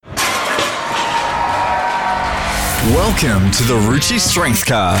Welcome to the Ruchi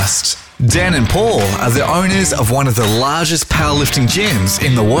Strengthcast. Dan and Paul are the owners of one of the largest powerlifting gyms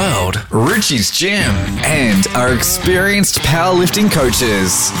in the world, Ruchi's Gym, and are experienced powerlifting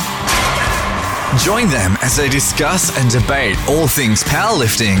coaches. Join them as they discuss and debate all things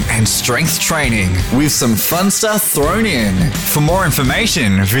powerlifting and strength training, with some fun stuff thrown in. For more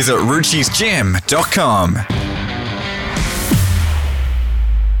information, visit ruchisgym.com.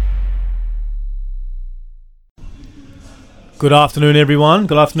 Good afternoon, everyone.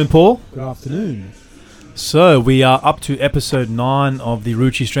 Good afternoon, Paul. Good afternoon. So we are up to episode 9 of the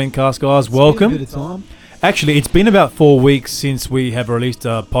Ruchi Strengthcast, guys. Welcome. Been a bit of time. Actually, it's been about 4 weeks since we have released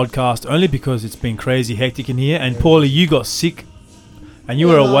a podcast, only because it's been crazy hectic in here. And Paulie, you got sick, and you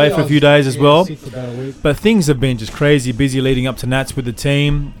were away for a few days as well. Sick for about a week. But things have been just crazy busy leading up to Nats with the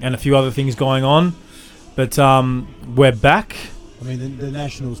team and a few other things going on. But we're back. I mean, the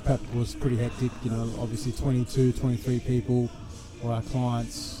Nationals prep was pretty hectic. You know, obviously 22, 23 people were our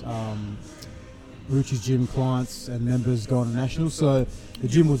clients, Ruchi's Gym clients and members going to Nationals. So the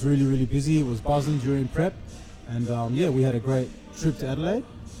gym was really, really busy. It was buzzing during prep. And we had a great trip to Adelaide.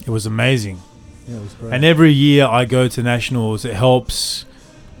 It was amazing. Yeah, it was great. And every year I go to Nationals, it helps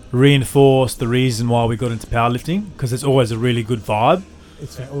reinforce the reason why we got into powerlifting, because it's always a really good vibe.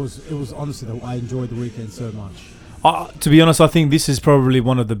 It was honestly, I enjoyed the weekend so much. To be honest, I think this is probably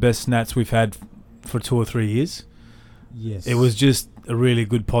one of the best Nats we've had for 2 or 3 years. Yes. It was just a really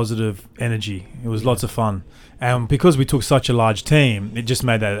good positive energy. It was lots of fun. And because we took such a large team, it just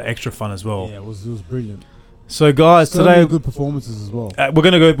made that extra fun as well. Yeah, it was brilliant. So guys, So today many good performances as well. we're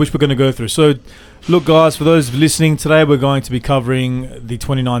going to go through. So look guys, for those listening today, we're going to be covering the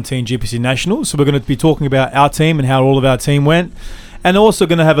 2019 GPC Nationals. So we're going to be talking about our team and how all of our team went. And also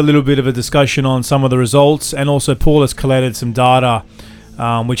going to have a little bit of a discussion on some of the results. And also Paul has collated some data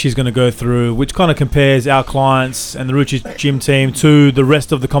which he's going to go through, which kind of compares our clients and the Ruchi Gym team to the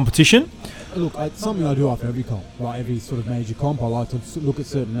rest of the competition. Look, it's something I do after every comp, like every sort of major comp. I like to look at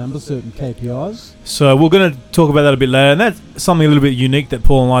certain numbers, certain KPIs. So we're going to talk about that a bit later. And that's something a little bit unique that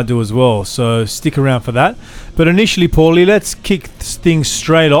Paul and I do as well. So stick around for that. But initially, Paulie, let's kick things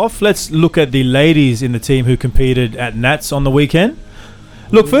straight off. Let's look at the ladies in the team who competed at Nats on the weekend.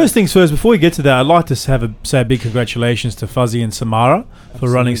 Look, first things first, before we get to that, I'd like to say a big congratulations to Fuzzy and Samara for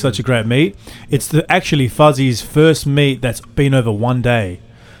running such a great meet. It's actually Fuzzy's first meet that's been over 1 day.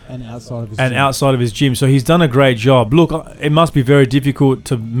 And outside of his gym. So he's done a great job. Look, it must be very difficult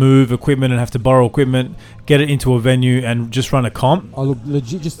to move equipment and have to borrow equipment, get it into a venue and just run a comp. Oh, look,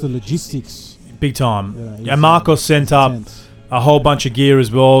 just the logistics. Big time. Yeah, And Marcos sent up a whole bunch of gear as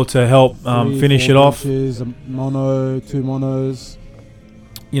well to help finish it off. Benches, a mono, 2 monos.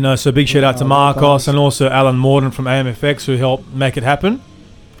 You know, so big shout out to Marcos and also Alan Morden from AMFX who helped make it happen.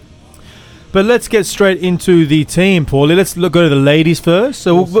 But let's get straight into the team, Paulie. Let's go to the ladies first.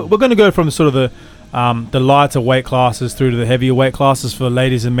 So Awesome. we're going to go from sort of the lighter weight classes through to the heavier weight classes for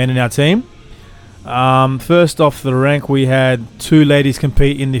ladies and men in our team. First off the rank, we had 2 ladies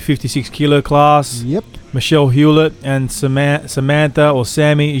compete in the 56 kilo class. Yep. Michelle Hewlett and Samantha or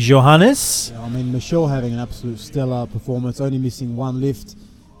Sammy Johannes. Yeah, I mean, Michelle having an absolute stellar performance, only missing 1 lift.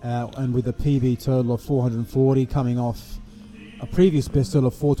 And with a PB total of 440 coming off a previous best total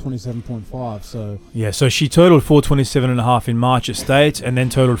of 427.5. So she totaled 427.5 in March at State and then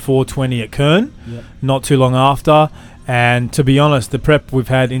totaled 420 at Kern, not too long after. And to be honest, the prep we've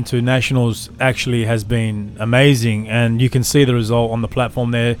had into Nationals actually has been amazing. And you can see the result on the platform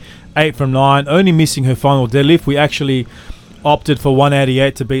there. 8 from 9, only missing her final deadlift. We actually opted for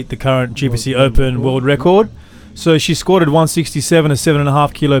 188 to beat the current GPC Open world record. So she scored at 167, a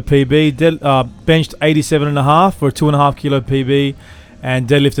 7.5 kilo PB, benched 87.5 for a 2.5 kilo PB, and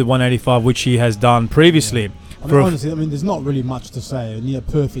deadlifted 185, which she has done previously. Honestly, there's not really much to say. A near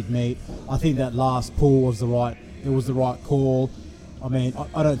perfect meet. I think that last pull was the right call. I mean,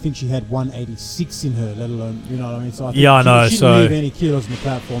 I don't think she had 186 in her, let alone, you know what I mean? So I think she didn't leave any kilos on the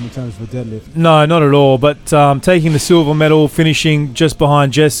platform in terms of a deadlift. No, not at all. But taking the silver medal, finishing just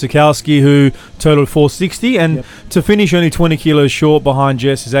behind Jess Sikowski, who totaled 460. And to finish only 20 kilos short behind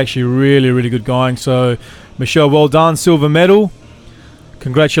Jess is actually really, really good going. So, Michelle, well done. Silver medal.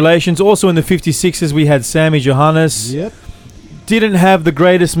 Congratulations. Also in the 56s, we had Sammy Johannes. Yep. Didn't have the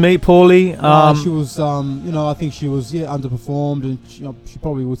greatest meet, Paulie. She was, I think she was, underperformed, and she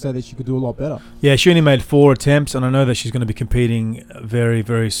probably would say that she could do a lot better. Yeah, she only made 4 attempts, and I know that she's going to be competing very,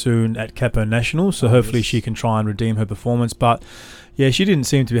 very soon at Capo National, so hopefully she can try and redeem her performance. But yeah, she didn't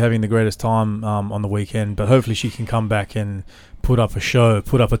seem to be having the greatest time on the weekend, but hopefully she can come back and put up a show,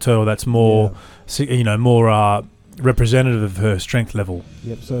 put up a total that's more, more representative of her strength level.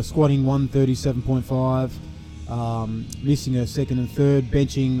 Yep. So squatting 137.5. missing her second and third,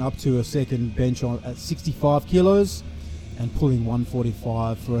 benching up to a second bench at 65 kilos, and pulling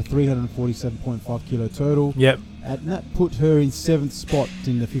 145 for a 347.5 kilo total. Yep. And that put her in 7th spot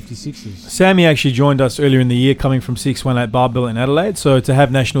in the 56s. Sammy actually joined us earlier in the year, coming from 618 Barbell in Adelaide. So to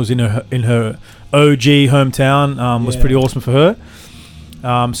have nationals in her OG hometown was pretty awesome for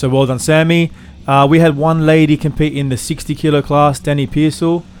her. So well done, Sammy. We had one lady compete in the 60 kilo class, Danny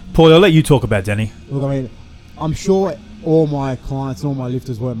Pearsall. Paul, I'll let you talk about Danny. Look, I mean, I'm sure all my clients and all my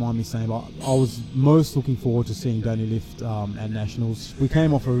lifters won't mind me saying, but I was most looking forward to seeing Danny lift at nationals. We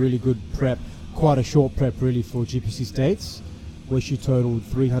came off a really good prep. Quite a short prep really for GPC States, where she totaled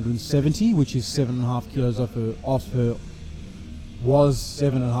 370, which is 7.5 kilos off her was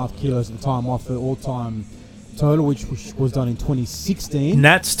 7.5 kilos at the time off her all-time total, which was done in 2016.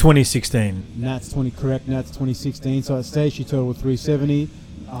 Nats 2016. Nats 2016. So at stage she totaled 370.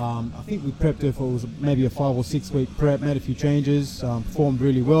 I think we prepped her for, it was maybe a 5 or 6 week prep, made a few changes, performed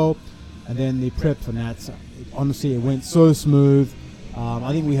really well, and then the prep for Nats, honestly, it went so smooth.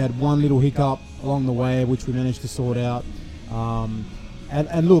 I think we had one little hiccup along the way, which we managed to sort out.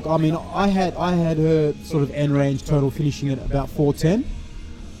 And look, I mean, I had her sort of end range total finishing at about 410.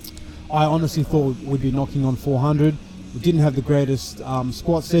 I honestly thought we'd be knocking on 400. We didn't have the greatest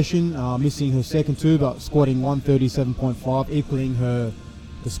squat session, missing her second two, but squatting 137.5, equaling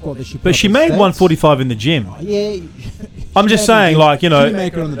the squat that she put. But she made 145 in the gym. Yeah. I'm just saying, like, you know, She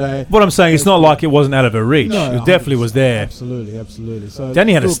make her on the day. what I'm saying, it's not like it wasn't out of her reach. No, it definitely was there. Absolutely. So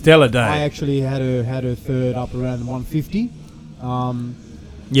Danny had a stellar day. I actually had her third up around 150.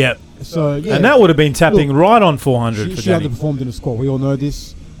 Yep. So yeah, And that would have been tapping right on 400 for she Danny. underperformed in the squat. We all know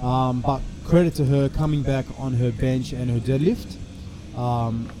this. But credit to her coming back on her bench and her deadlift.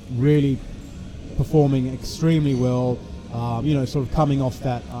 Really performing extremely well. Sort of coming off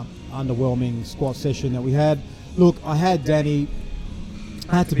that underwhelming squat session that we had. Look, I had Danny.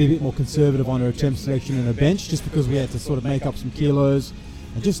 I had to be a bit more conservative on her attempt selection and her bench, just because we had to sort of make up some kilos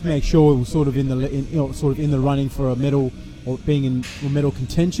and just make sure it was sort of in the running for a medal or being in medal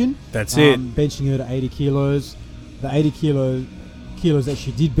contention. That's it. Benching her to 80 kilos. The 80 kilos that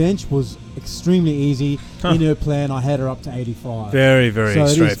she did bench was extremely easy. In her plan, I had her up to 85. Very, very so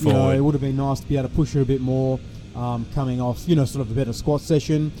straightforward. It would have been nice to be able to push her a bit more, coming off, sort of a better squat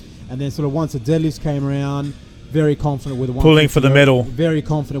session. And then sort of once the deadlifts came around, very confident with the 150. Pulling for the medal. Very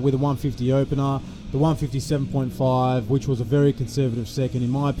confident with the 150 opener. The 157.5, which was a very conservative second in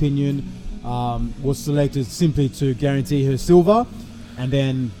my opinion, was selected simply to guarantee her silver. And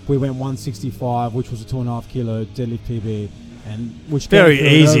then we went 165, which was a 2.5 kilo deadlift PB. And which very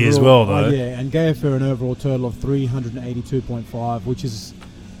easy as well, though. And gave her an overall total of 382.5, which is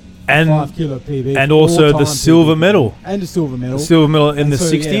and 5 kilo PB. And also the silver medal. And the silver medal. The silver medal in the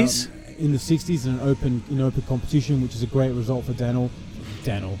so, 60s. Yeah, in the 60s in an open competition, which is a great result for Daniel.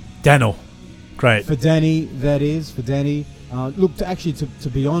 Great. For Danny, that is. For Danny. Look, to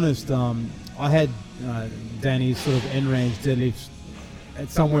be honest, I had Danny's sort of end range deadlifts at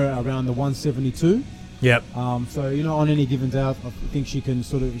somewhere around the 172. Yep. So, on any given day, I think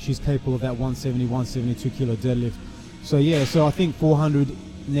she's capable of that 170, 172 kilo deadlift. So I think 400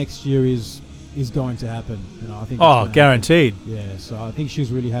 next year is going to happen. I think. Oh, guaranteed. Happen. Yeah. So I think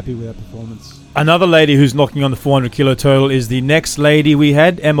she's really happy with her performance. Another lady who's knocking on the 400 kilo total is the next lady we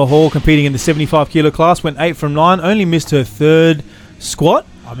had, Emma Hall, competing in the 75 kilo class. Went 8 from 9, only missed her third squat.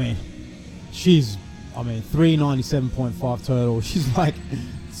 I mean, 397.5 total. She's like.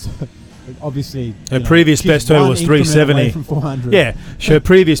 Obviously, her previous best total was 370. From 400. Yeah, her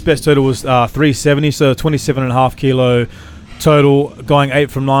previous best total was 370, so 27.5 kilo total, going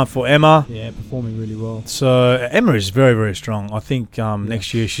 8 from 9 for Emma. Yeah, performing really well. So Emma is very, very strong. I think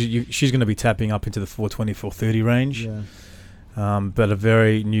next year she's going to be tapping up into the 420, 430 range. Yeah. But a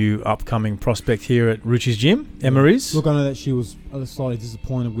very new upcoming prospect here at Ruchi's gym. Emma is. Look, I know that she was slightly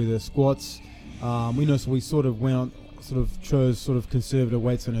disappointed with her squats. So we sort of chose conservative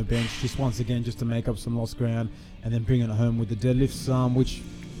weights on her bench, just to make up some lost ground, and then bring it home with the deadlifts, which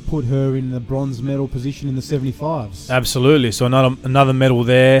put her in the bronze medal position in the 75s. Absolutely. So another medal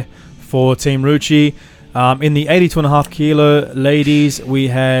there for Team Ruchi. In the 82.5 kilo ladies, we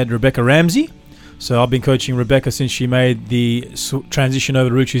had Rebecca Ramsey. So I've been coaching Rebecca since she made the transition over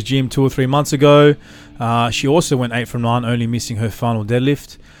to Ruchi's gym 2 or 3 months ago. She also went 8 from 9, only missing her final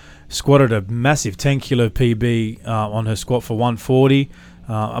deadlift. Squatted a massive 10 kilo PB on her squat for 140.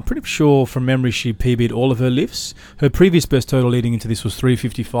 I'm pretty sure from memory she PB'd all of her lifts. Her previous best total leading into this was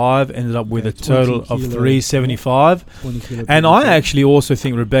 355, ended up with a total of 375. And I actually also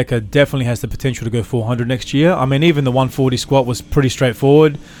think Rebecca definitely has the potential to go 400 next year. I mean, even the 140 squat was pretty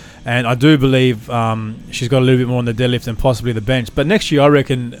straightforward. And I do believe she's got a little bit more on the deadlift and possibly the bench. But next year, I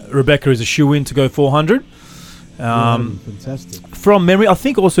reckon Rebecca is a shoe-in to go 400. Fantastic. From memory, I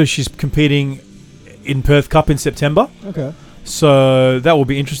think also she's competing in Perth Cup in September. Okay. So that will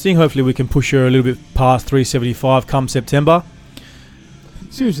be interesting. Hopefully we can push her a little bit past 375 come September.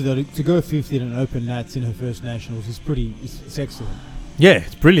 Seriously though, to go 50 in an open nats in her first nationals is it's excellent. Yeah,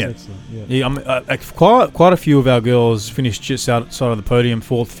 it's brilliant. It's excellent, yeah. Quite a few of our girls finished just outside of the podium,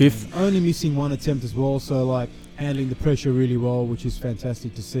 4th, 5th. Only missing one attempt as well, so like handling the pressure really well, which is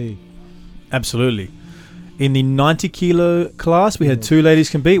fantastic to see. Absolutely. In the 90 kilo class, we had two ladies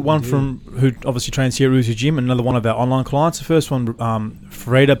compete. One from who obviously trains here at Ruti Gym, and another one of our online clients. The first one,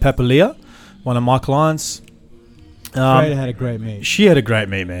 Freda Papalia, one of my clients. Freda had a great meet. She had a great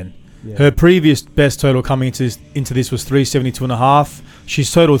meet, man. Yeah. Her previous best total coming into this was 372.5.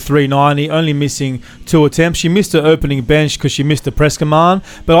 She's totaled 390, only missing 2 attempts. She missed her opening bench because she missed the press command,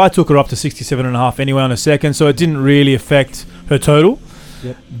 but I took her up to 67.5 anyway on a second, so it didn't really affect her total.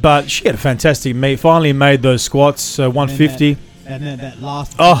 Yep. But she had a fantastic meet. Finally made those squats, so 150. And then that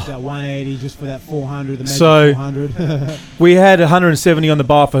last that 180 just for that 400. The so 400. We had 170 on the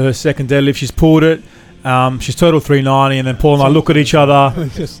bar for her second deadlift. She's pulled it. She's totaled 390, and then Paul and I look at each other.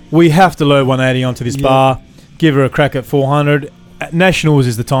 We have to load 180 onto this bar. Give her a crack at 400. At Nationals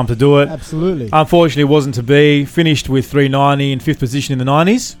is the time to do it. Absolutely. Unfortunately, it wasn't to be. Finished with 390 in 5th position in the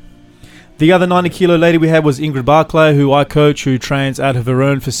 90s. The other 90 kilo lady we had was Ingrid Barclay, who I coach, who trains out of her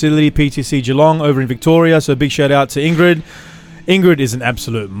own facility, PTC Geelong, over in Victoria. So big shout out to Ingrid. Ingrid is an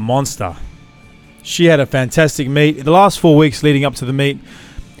absolute monster. She had a fantastic meet. In the last 4 weeks leading up to the meet,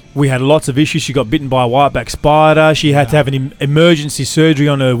 we had lots of issues. She got bitten by a whiteback spider. She had to have an emergency surgery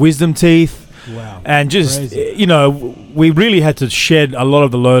on her wisdom teeth. Wow. And just, crazy. We really had to shed a lot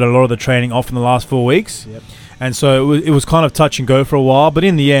of the load, a lot of the training off in the last 4 weeks. Yep. And so it was kind of touch and go for a while. But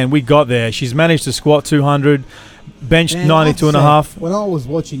in the end, we got there. She's managed to squat 200, benched 92.5. When I was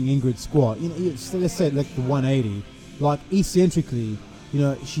watching Ingrid squat, let's say like the 180, like eccentrically,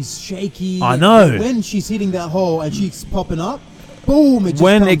 she's shaky. I know. When she's hitting that hole and she's popping up, boom!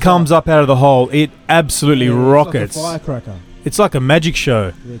 When it comes up out of the hole, it absolutely rockets. It's like a firecracker. It's like a magic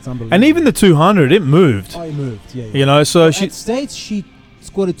show. Yeah, it's unbelievable. And even the 200, it moved. Oh, it moved. Yeah. So at she States she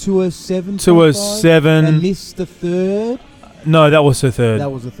squatted 207. 207 and missed the third. No, that was her third.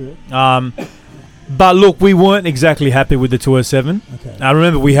 That was the third. But look, we weren't exactly happy with the 207. Okay. I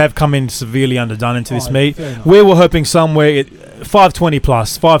remember we have come in severely underdone into this meet. Fair enough. We were hoping somewhere at 520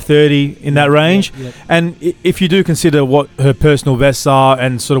 plus, 530 in that range. Yep. And if you do consider what her personal bests are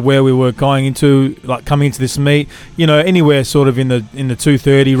and sort of where we were going into, like coming into this meet, anywhere sort of in the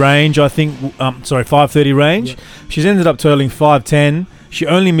 230 range, I think. 530 range. Yep. She's ended up totaling 510. She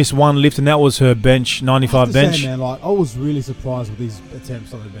only missed one lift, and that was her bench 95 I have to bench. say, man, I was really surprised with these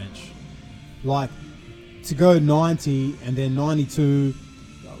attempts on the bench. Like, to go 90 and then 92,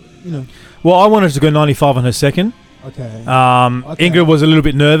 Well, I wanted to go 95 on her second. Okay. Ingrid was a little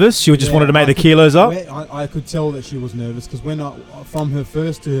bit nervous. She just wanted to make the kilos up. I could tell that she was nervous because from her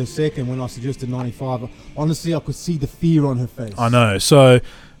first to her second, when I suggested 95, honestly, I could see the fear on her face. I know. So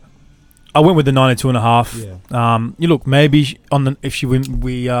I went with the 92.5. Yeah. You look, maybe if she went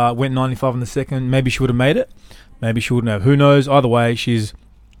 95 on the second, maybe she would have made it. Maybe she wouldn't have. Who knows? Either way, she's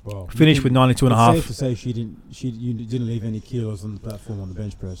finished with 92.5. It's safe to say you didn't leave any kilos on the platform on the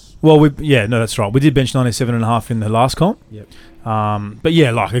bench press. Well, that's right. We did bench 97.5 in the last comp. Yep. But yeah,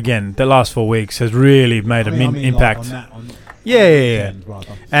 like again, the last 4 weeks has really made an impact. Yeah.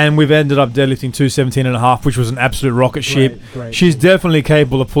 And we've ended up deadlifting 217.5, which was an absolute rocket ship. She's definitely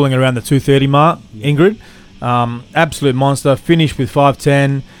capable of pulling around the 230 mark, Ingrid. Absolute monster. Finished with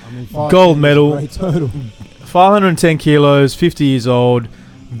 510. Gold medal. Great total. 510 kilos, 50 years old.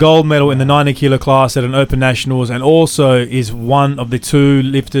 Gold medal in the 90 kilo class at an Open Nationals, and also is one of the 2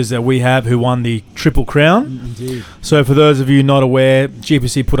 lifters that we have who won the Triple Crown. Indeed. So for those of you not aware,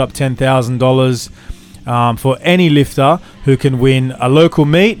 GPC put up $10,000 for any lifter who can win a local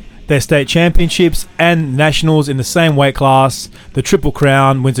meet, their state championships and nationals in the same weight class. The Triple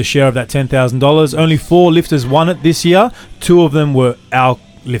Crown wins a share of that $10,000. Only 4 lifters won it this year. 2 of them were our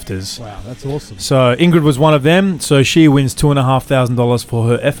lifters. Wow, that's awesome. So Ingrid was one of them. So she wins $2,500 for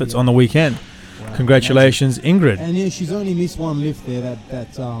her efforts on the weekend. Wow, congratulations, Ingrid. And she's only missed one lift there.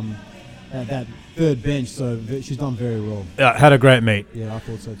 That third bench. So she's done very well. Had a great meet. Yeah, I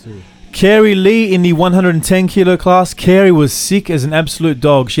thought so too. Carrie Lee in the 110 kilo class. Carrie was sick as an absolute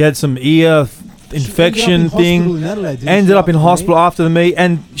dog. She had some ear infection thing. Adelaide, ended up in hospital after the meet,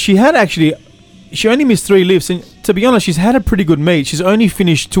 and she only missed 3 lifts. And to be honest, she's had a pretty good meet. She's only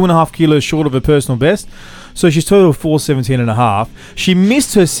finished 2.5 kilos short of her personal best. So she's total 417.5. She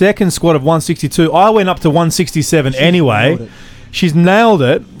missed her second squat of 162. I went up to 167 anyway. She's nailed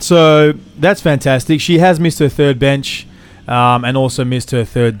it. So that's fantastic. She has missed her third bench and also missed her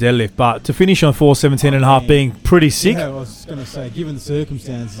third deadlift. But to finish on 417.5 being pretty sick. Yeah, I was going to say, given the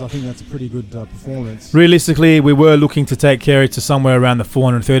circumstances, I think that's a pretty good performance. Realistically, we were looking to take Carey to somewhere around the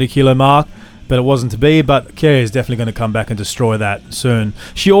 430 kilo mark, but it wasn't to be. But Carey is definitely going to come back and destroy that soon.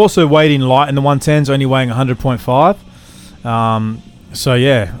 She also weighed in light in the 110s, only weighing 100.5. So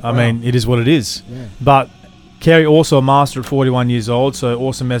yeah, I mean, it is what it is. Yeah. But Carey also a master at 41 years old, so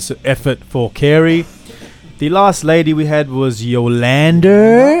awesome effort for Carey. The last lady we had was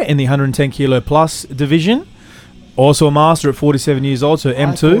Yolanda in the 110 kilo plus division. Also a master at 47 years old, so M2.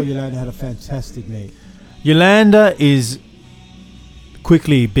 I thought Yolanda had a fantastic meet. Yolanda is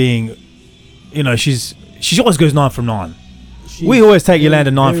quickly being, she always goes 9 from 9. We always take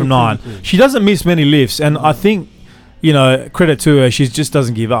Yolanda 9 from 9. She doesn't miss many lifts, and I think, credit to her, she just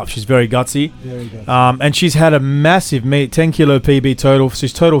doesn't give up. She's very gutsy. Very gutsy. And she's had a massive meet, 10 kilo PB total.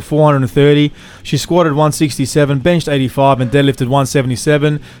 She's total 430. She squatted 167, benched 85, and deadlifted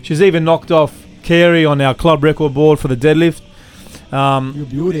 177. She's even knocked off Carey on our club record board for the deadlift. You're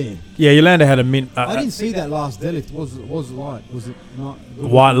beauty. Yeah, Yolanda had a mint. I didn't see that last deadlift. Was it light? Was it not?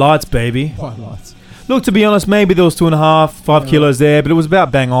 White lights, baby. White lights. Look, to be honest, maybe there was 5 kilos there, but it was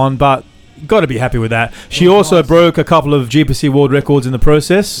about bang on. But got to be happy with that. She also broke a couple of GPC world records in the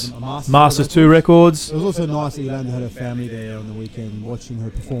process. Masters 2 records. It was also nice that Yolanda had her family there on the weekend watching her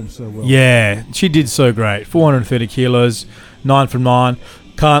perform so well. Yeah, she did so great. 430 kilos, 9 from 9.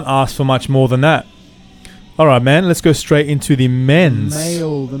 Can't ask for much more than that. All right, man, let's go straight into the men's.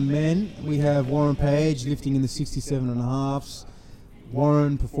 The men, we have Warren Page lifting in the 67.5s.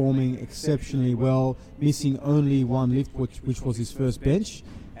 Warren performing exceptionally well, missing only one lift, which was his first bench.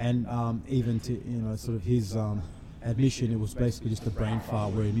 And even to sort of his admission, it was basically just a brain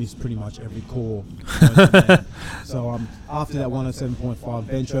fart where he missed pretty much every core. So after that 107.5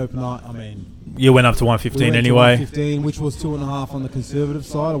 bench opener, you went up to 115 anyway. 115, which was 2.5 on the conservative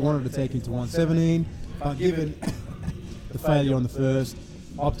side. I wanted to take him to 117, but given the failure on the first,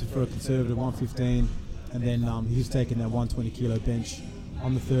 opted for a conservative 115, and then he's taken that 120 kilo bench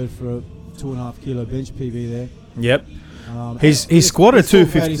on the third for a 2.5 kilo bench PB there. Yep. He squatted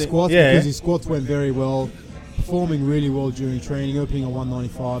 250. Because his squats went very well, performing really well during training, opening on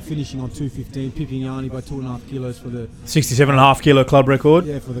 195, finishing on 215, pipping Yanni by 2.5 kilos for the 67.5 kilo club record.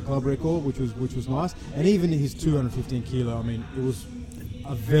 Yeah, for the club record, which was nice. And even his 215 kilo, it was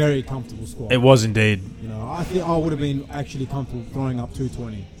a very comfortable squat. It was indeed. I think I would have been actually comfortable throwing up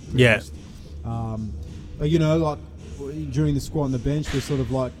 220. Yeah. But during the squat on the bench, we're sort of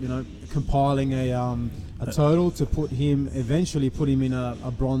compiling a total to eventually put him in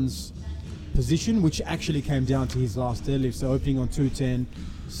a bronze position, which actually came down to his last deadlift. So opening on 210,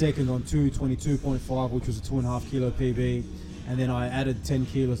 second on 222.5, which was a 2.5 kilo PB, and then I added 10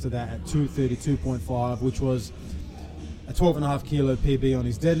 kilos to that at 232.5, which was a 12.5 kilo PB on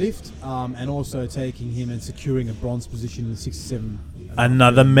his deadlift, and also taking him and securing a bronze position in the 67.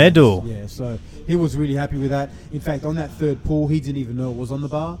 Another medal. Yeah, so he was really happy with that. In fact, on that third pull, he didn't even know it was on the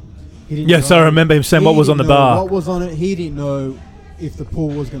bar. Yes, I remember him saying what was on the bar. What was on it? He didn't know if the pull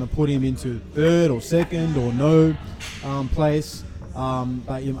was going to put him into third or second or no place.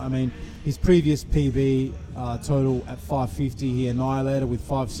 But his previous PB total at 550, he annihilated with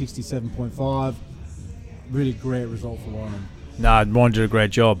 567.5. Really great result for Warren. Warren did a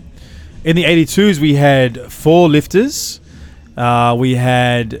great job. In the 82s, we had 4 lifters. We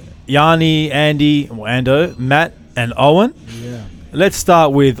had Yanni, Andy, Ando, Matt, and Owen. Yeah. Let's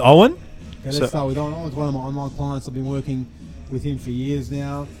start with Owen. Okay, let's start with Owen. Owen's one of my online clients. I've been working with him for years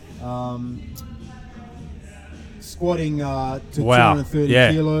now. Squatting to 230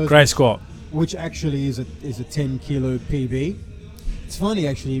 kilos. Great squat. Which actually is a 10 kilo PB. It's funny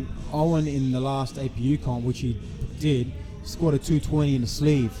actually, Owen in the last APU comp, which he did, squatted 220 in the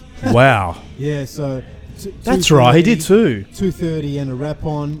sleeve. Wow. Yeah, so that's right, he did too. 230 and a wrap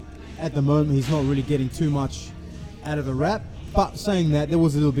on. At the moment, he's not really getting too much out of a wrap. But saying that, there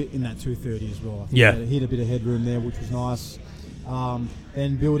was a little bit in that 230 as well. Yeah. He had a bit of headroom there, which was nice.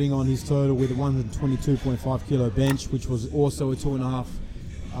 Then building on his total with a 122.5 kilo bench, which was also a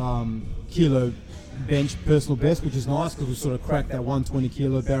 2.5 kilo bench personal best, which is nice because we sort of cracked that 120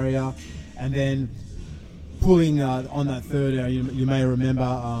 kilo barrier. And then pulling on that third, you may remember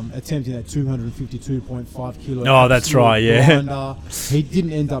attempting that 252.5 kilo. Oh, that's right, yeah. Grinder. He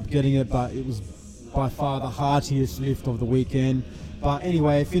didn't end up getting it, but it was by far the heartiest lift of the weekend. But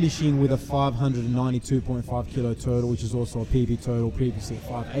anyway, finishing with a 592.5 kilo total, which is also a PB total, previously at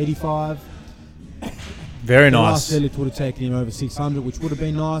 585. Very The nice. last deadlift would have taken him over 600, which would have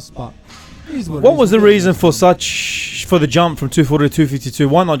been nice, but it is What it was is. the reason for the jump from 240 to 252?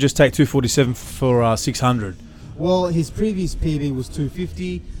 Why not just take 247 for 600? Well, his previous PB was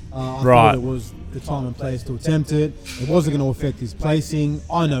 250. I Right. thought it was the time and place to attempt it. It wasn't going to affect his placing.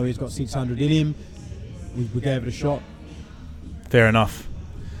 I know he's got 600 in him. We gave it a shot. Fair enough.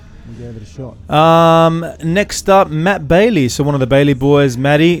 We gave it a shot. Next up, Matt Bailey. So one of the Bailey boys,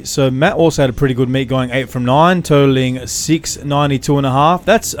 Matty. So Matt also had a pretty good meet, going 8 from 9, totaling 692.5.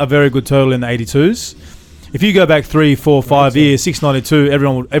 That's a very good total in the 82s. If you go back 3, 4, 5 years, 692,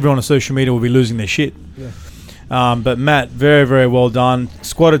 everyone on social media will be losing their shit. Yeah. But Matt, very, very well done.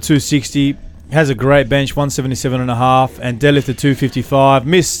 Squatted 260, has a great bench, 177.5, and deadlifted 255.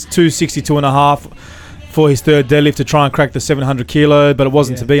 Missed 262.5 for his third deadlift to try and crack the 700 kilo, but it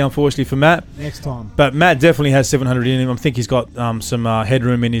wasn't to be, unfortunately, for Matt. Next time. But Matt definitely has 700 in him. I think he's got some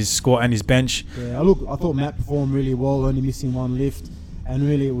headroom in his squat and his bench. Yeah, I thought Matt performed really well, only missing one lift, and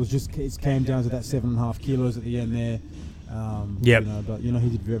really it came down to that 7.5 kilos at the end there. Yep. But he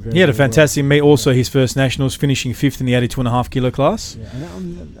did very, very He had a very fantastic meet. Also, his first nationals, finishing 5th in the 82.5 kilo class. well. Yeah,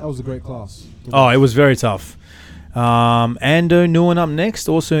 and that was a great class. Oh, it was very tough. Ando Nguyen up next,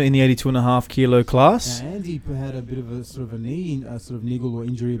 also in the 82.5 kilo class. Andy had a bit of a sort of a knee, sort of niggle or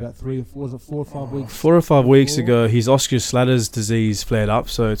injury about 4 or 5 weeks. 4 or 5 weeks ago, his Osgood-Schlatter's disease flared up.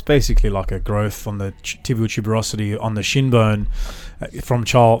 So it's basically like a growth on the tibial tuberosity on the shin bone from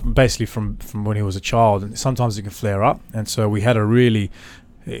when he was a child. And sometimes it can flare up. And so we had a really,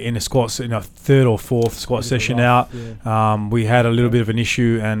 in a third or fourth squat session out, we had a little bit of an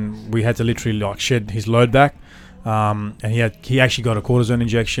issue, and we had to literally shed his load back. And he actually got a cortisone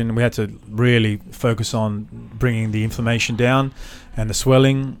injection. We had to really focus on bringing the inflammation down and the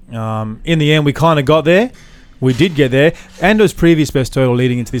swelling. In the end, we kind of got there. We did get there. Ando's previous best total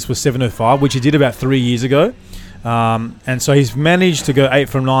leading into this was 705, which he did about 3 years ago. And so he's managed to go 8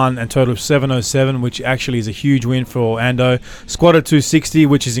 from 9 and total of 707, which actually is a huge win for Ando. Squatted 260,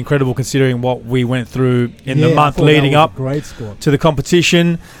 which is incredible considering what we went through in the month leading up to the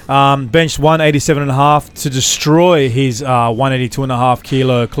competition. Benched 187.5 to destroy his 182.5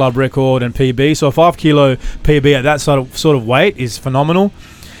 kilo club record and PB. So a 5 kilo PB at that sort of weight is phenomenal.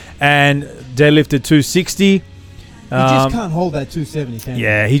 And deadlifted 260. He just can't hold that 270, can he?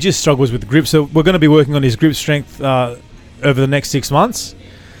 Yeah, he just struggles with the grip. So we're going to be working on his grip strength over the next 6 months.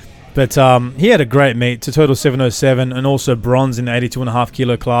 But he had a great meet to total 707 and also bronze in the 82.5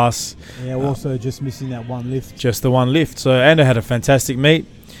 kilo class. Yeah, also just missing that one lift. Just the one lift. So Ando had a fantastic meet.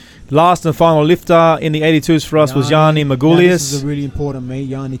 Last and final lifter in the 82s for us was Yanni Magoulias. This is a really important meet.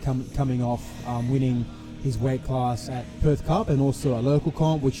 Yanni coming off winning his weight class at Perth Cup and also a local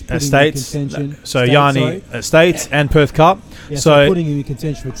comp, which put him in contention. So Yanni at States and Perth Cup. Yeah, so putting him in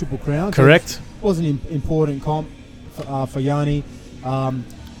contention for Triple Crown. Correct. So it was an important comp for Yanni.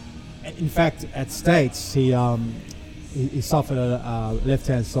 In fact, at States, he suffered a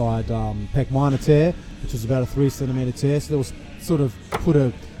left-hand side pec minor tear, which was about a 3 centimetre tear. So that was sort of put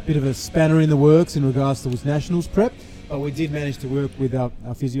a bit of a spanner in the works in regards to his nationals prep. But we did manage to work with our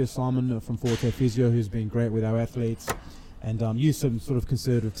physio, Simon, from Forte Physio, who's been great with our athletes, and use some sort of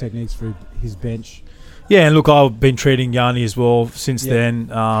conservative techniques for his bench. Yeah, and look, I've been treating Yanni as well since then,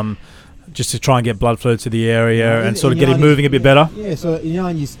 just to try and get blood flow to the area and sort of get him moving a bit better. Yeah, so in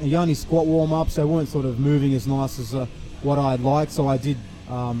Yanni's squat warm-ups, they weren't sort of moving as nice as what I'd like, so I did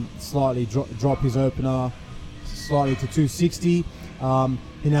slightly drop his opener slightly to 260.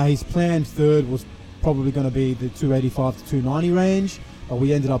 His planned third was probably going to be the 285 to 290 range, but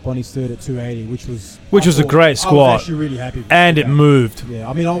we ended up on his third at 280, which was a great squat. I was actually really happy with and it moved. Yeah,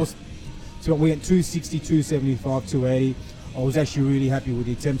 I mean, we went 260, 275, 280. I was actually really happy with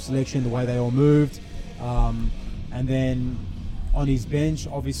the attempt selection, the way they all moved. And then on his bench,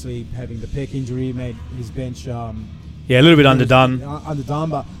 obviously having the pec injury made his bench a little bit underdone. Underdone,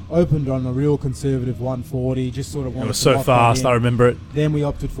 but opened on a real conservative 140. Just sort of wanted it was so fast. I remember it. Then we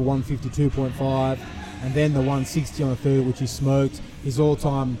opted for 152.5, and then the 160 on the third, which he smoked. His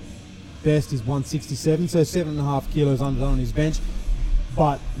all-time best is 167, so 7.5 kilos underdone on his bench.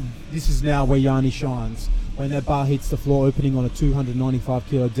 But this is now where Yanni shines. When that bar hits the floor, opening on a 295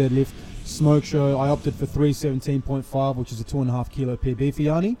 kilo deadlift, smoke show. I opted for 317.5, which is a 2.5 kilo PB for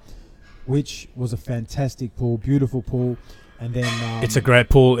Yanni, which was a fantastic pull, beautiful pull. And then it's a great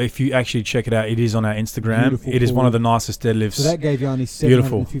pull. If you actually check it out, it is on our Instagram. It is one of the nicest deadlifts. So that gave Yanni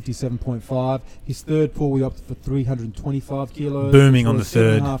 757.5. His third pull, we opted for 325 kilos. Booming on the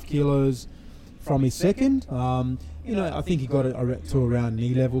third. 7.5 kilos from his second. I think he got it to around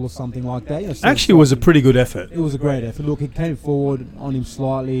knee level or something like that. Actually, it was a pretty good effort. It was a great effort. Look, he came forward on him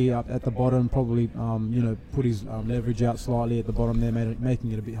slightly up at the bottom, probably put his leverage out slightly at the bottom there,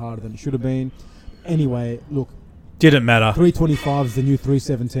 making it a bit harder than it should have been. Anyway, look. Didn't matter. 325 is the new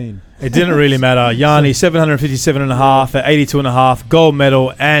 317. It didn't really matter. Yanni, 757.5 at 82.5, gold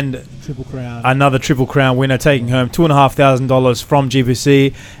medal, and Triple Crown. Another Triple Crown winner, taking home $2,500 from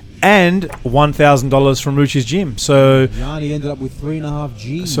GPC and $1,000 from Ruchi's Gym. So Yanni ended up with 3.5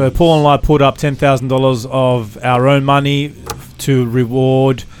 G's. So Paul and I put up $10,000 of our own money to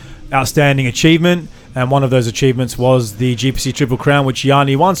reward outstanding achievement. And one of those achievements was the GPC Triple Crown, which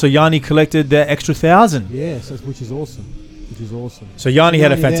Yanni won. So Yanni collected their extra 1,000. Yes, which is awesome. So Yanni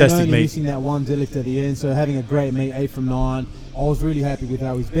had a fantastic meet. Missing that one deadlift at the end, so having a great meet, 8 from 9. I was really happy with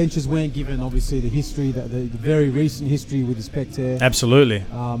how his benches went, given obviously the history, the very recent history with his pec tear. Absolutely.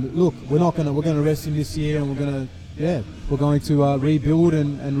 Look, we're going to rest him this year, and we're going to rebuild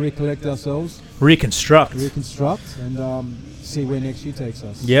and recollect ourselves. Reconstruct, and see where next year takes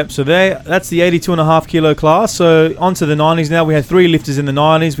us. Yep, so that's the 82.5 kilo class. So on to the 90s now. We had 3 lifters in the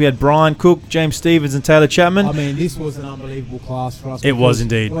 90s. We had Brian Cook, James Stevens and Taylor Chapman. I mean, this was an unbelievable class for us. It was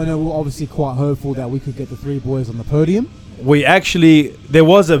indeed. We're obviously quite hopeful that we could get the 3 boys on the podium. There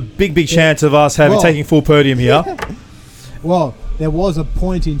was a big chance of us taking full podium here. Well, there was a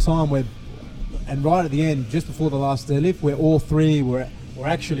point in time where, and right at the end, just before the last deadlift, where all 3 were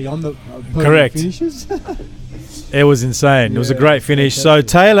actually on the podium. Correct. Finishes. It was insane. It was a great finish. Fantastic.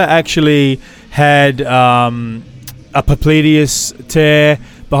 So Taylor actually had a popliteus tear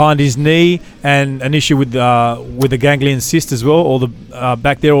behind his knee and an issue with the ganglion cyst as well, or the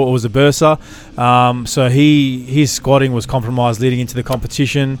back there, or it was a bursa. So his squatting was compromised leading into the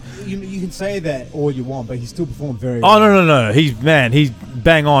competition. You can say that all you want, but he still performed very well. Oh no! He's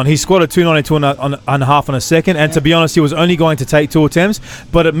bang on. He squatted 292.5 on a second, and to be honest, he was only going to take 2 attempts,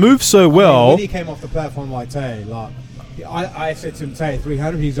 but it moved so well. When he came off the platform like Tay, I said to him, Tay,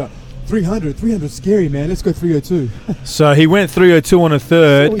 300. He's like, 300 scary, man. Let's go 302. So he went 302 on a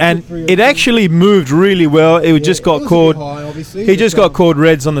third, and it actually moved really well. It just got caught. He just got caught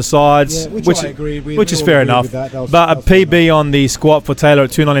reds on the sides, which I agreed with, which is fair enough. But a PB on the squat for Taylor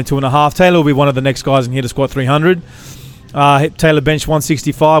at 292.5. Taylor will be one of the next guys in here to squat 300. Taylor benched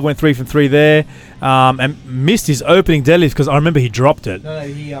 165, went 3 from 3 there, and missed his opening deadlift because I remember he dropped it. No,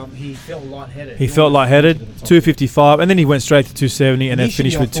 he felt lightheaded. He felt lightheaded, 255, and then he went straight to 270 and then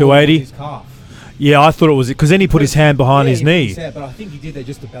finished with 280. Yeah, I thought it was it because then he put his hand behind his knee. But I think he did that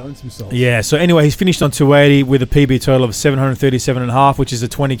just to balance himself. Yeah, so anyway, he's finished on 280 with a PB total of 737.5, which is a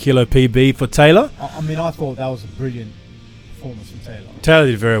 20 kilo PB for Taylor. I mean, I thought that was a brilliant performance from Taylor. Taylor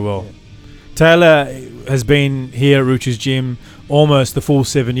did very well. Yeah. Taylor has been here at Ruchi's Gym almost the full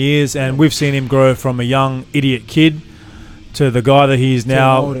 7 years, and we've seen him grow from a young idiot kid to the guy that he is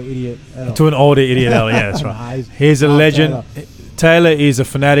now. To an older idiot adult. Yeah, that's right. He's a legend. Taylor is a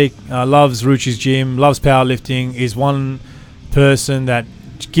fanatic, loves Ruchi's Gym, loves powerlifting, is one person that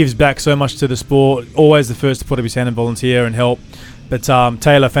gives back so much to the sport, always the first to put up his hand and volunteer and help. But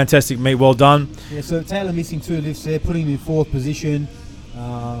Taylor, fantastic meet, well done. Yeah, so Taylor missing 2 lifts there, putting him in 4th position.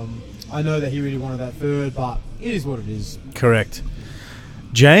 I know that he really wanted that 3rd, but it is what it is. Correct.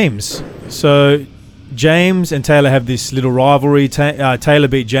 James. So James and Taylor have this little rivalry. Taylor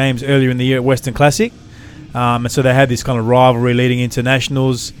beat James earlier in the year at Western Classic. And so they had this kind of rivalry leading into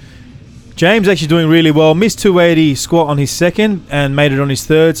nationals. James actually doing really well. Missed 280 squat on his second and made it on his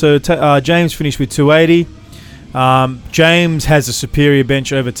third. So James finished with 280. James has a superior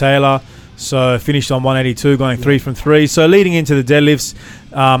bench over Taylor. So finished on 182, going 3 from 3. So leading into the deadlifts,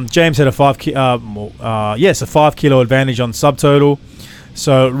 James had a 5 kilo advantage on subtotal.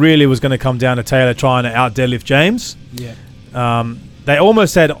 So it really was going to come down to Taylor trying to out deadlift James. Yeah. They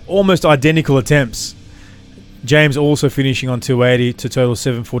almost had identical attempts. James also finishing on 280 to total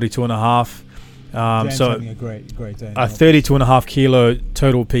 742.5. James having a great day. A 32.5 kilo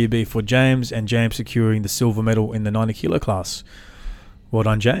total PB for James, and James securing the silver medal in the 90 kilo class. Well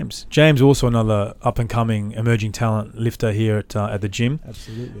done, James. James also another up-and-coming emerging talent lifter here at the gym.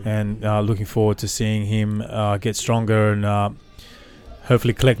 Absolutely. And looking forward to seeing him get stronger and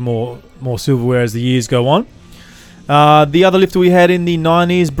hopefully collect more silverware as the years go on. The other lifter we had in the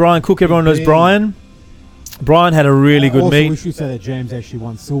 90s, Brian Cook. Everyone knows Brian. Brian had a really good meet. We should say that James actually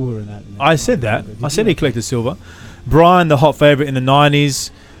won silver in that. I said that. I said he collected silver. Brian, the hot favourite in the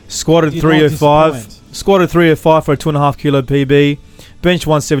 90s, squatted 305. Squatted 305 for a 2.5 kilo PB. Benched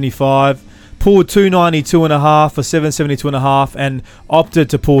 175. pulled 292.5 for 772.5 and opted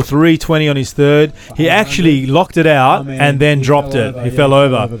to pull 320 on his third. He actually locked it out and then dropped it. He fell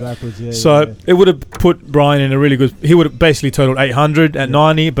over. Backwards, So it would have put Brian in a really good... He would have basically totaled 800 at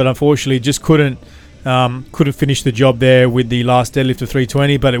 90, but unfortunately just couldn't finish the job there with the last deadlift of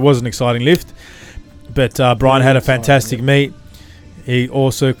 320, but it was an exciting lift. But Brian had a fantastic meet. He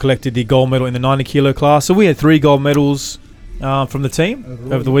also collected the gold medal in the 90 kilo class. So we had 3 gold medals from the team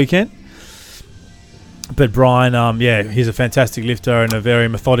over the weekend. But Brian, he's a fantastic lifter and a very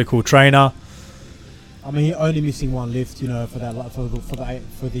methodical trainer. I mean, he only missing one lift, for that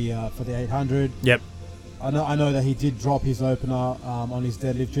for the 800. Yep. I know that he did drop his opener on his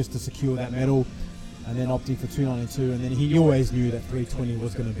deadlift just to secure that medal, and then opting for 292. And then he always knew that 320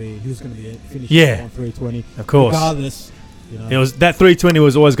 was going to be finishing on 320. Of course. Regardless, it was that 320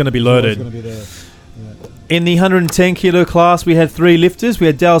 was always going to be loaded. Always going to be there. Yeah. In the 110 kilo class, we had 3 lifters. We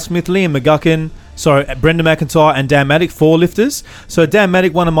had Dale Smith, Liam McGuckin, Brendan McIntyre and Dan Maddock, 4 lifters. So Dan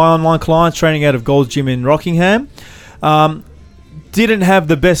Maddock, one of my online clients, training out of Gold's Gym in Rockingham, didn't have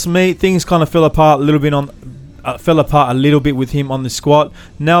the best meet. Things kind of fell apart a little bit with him on the squat.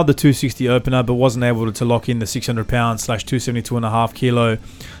 Nailed the 260 opener, but wasn't able to lock in the 600 pounds / 272.5 kilo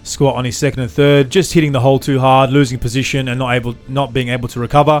squat on his second and third. Just hitting the hole too hard, losing position, and not being able to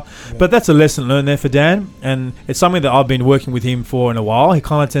recover. Yeah. But that's a lesson learned there for Dan, and it's something that I've been working with him for in a while. He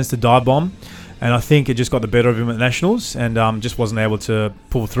kind of tends to dive bomb, and I think it just got the better of him at Nationals, and just wasn't able to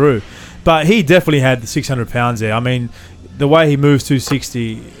pull through. But he definitely had the 600 pounds there. I mean, the way he moves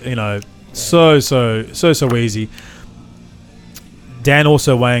 260, so easy. Dan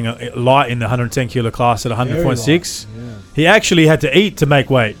also weighing light in the 110 kilo class at 100.6. Yeah. He actually had to eat to make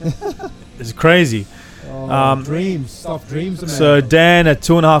weight. It's crazy. Soft dreams. So Dan at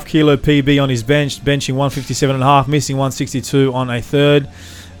 2.5 kilo PB on his bench, benching 157.5, missing 162 on a third.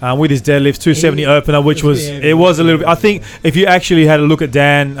 With his deadlift, 270 opener, which was a little bit. I think if you actually had a look at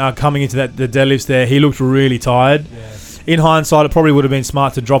Dan coming into the deadlifts there, he looked really tired. Yeah. In hindsight, it probably would have been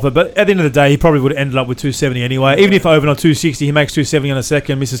smart to drop it, but at the end of the day, he probably would have ended up with 270 anyway. Even if open on 260, he makes 270 on a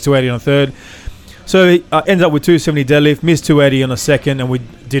second, misses 280 on a third. So he ended up with 270 deadlift, missed 280 on a second, and we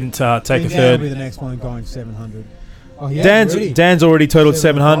didn't take a third. Will be the next one going 700. Oh, Dan's already totaled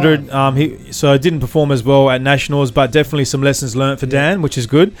 700. So didn't perform as well at Nationals, but definitely some lessons learnt for Dan, which is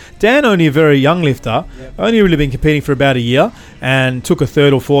good. Dan, only a very young lifter, only really been competing for about a year, and took a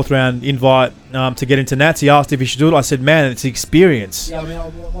 3rd or 4th round invite to get into Nats. He asked if he should do it. I said, man, it's experience. Yeah, I mean,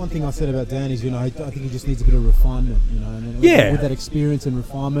 one thing I said about Dan is, I think he just needs a bit of refinement, and with that experience and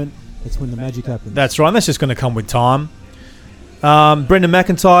refinement, that's when the magic happens. That's right. And that's just going to come with time. Brendan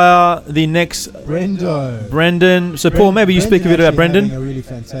McIntyre, the next... Brendan. So, Paul, maybe you speak a bit about Brendan. Having a really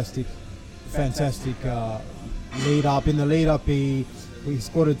fantastic lead up. In the lead up, he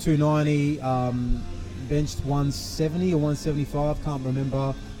squatted 290, benched 170 or 175, can't remember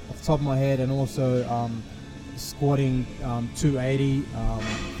off the top of my head, and also squatting 280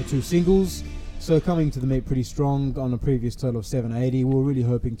 for 2 singles. So coming to the meet pretty strong on a previous total of 780. We were really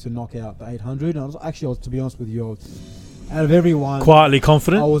hoping to knock out the 800. And to be honest with you, out of everyone, quietly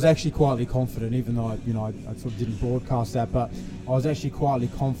confident. I was actually quietly confident, even though I sort of didn't broadcast that, but I was actually quietly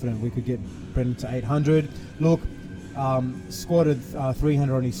confident we could get Brendan to 800. Look, squatted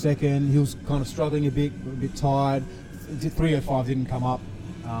 300 on his second. He was kind of struggling a bit tired. 305 didn't come up,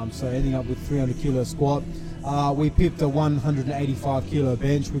 so ending up with 300 kilo squat. We pipped a 185 kilo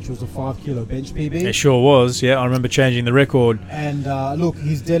bench, which was a 5 kilo bench PB. It sure was, yeah. I remember changing the record. And look,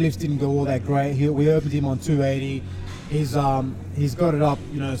 his deadlifts didn't go all that great. We opened him on 280. He's got it up,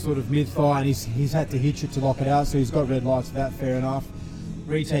 sort of mid-thigh, and he's had to hitch it to lock it out, so he's got red lights for that, fair enough.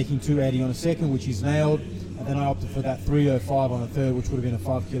 Retaking 280 on a second, which he's nailed, and then I opted for that 305 on a third, which would have been a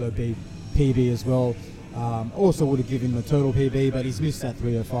 5 kilo PB as well. Also would have given him a total PB, but he's missed that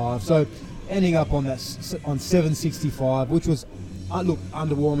 305. So ending up on 765, which was,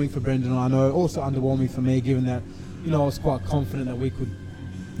 underwhelming for Brendan, I know, also underwhelming for me, given that, I was quite confident that we could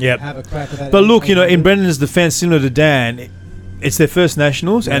have a crack at that. But look, in Brendan's defence, similar to Dan, it's their first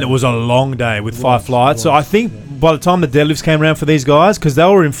Nationals, and it was a long day with 5 flights. So I think by the time the deadlifts came around for these guys, because they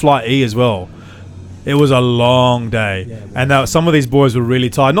were in Flight E as well, it was a long day. And some of these boys were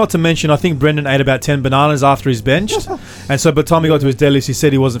really tired. Not to mention, I think Brendan ate about 10 bananas after he's benched. And so by the time he got to his deadlifts, he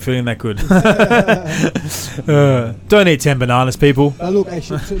said he wasn't feeling that good. Don't eat 10 bananas, people. I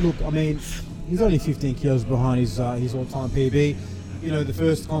mean, he's only 15 kilos behind his all-time PB. The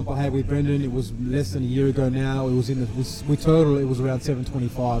first comp I had with Brendan, it was less than a year ago now. It was total, it was around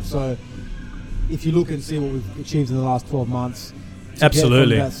 725. So if you look and see what we've achieved in the last 12 months,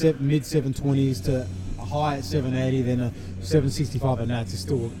 absolutely, from about mid 720s to high at 780, then a 765 and that's is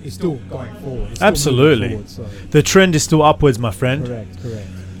still going forward. It's still Absolutely. moving forward, so. The trend is still upwards, my friend. Correct.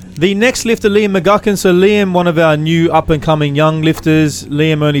 The next lifter, Liam McGuckin. So Liam, one of our new up-and-coming young lifters.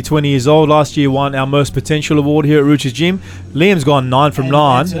 Liam, only 20 years old. Last year won our Most Potential Award here at Ruchi's Gym. Liam's gone 9 from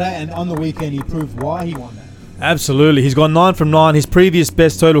 9. And today, and on the weekend, he proved why he won that. Absolutely. He's gone 9 from 9. His previous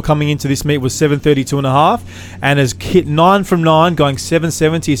best total coming into this meet was 732.5 and has hit 9 from 9, going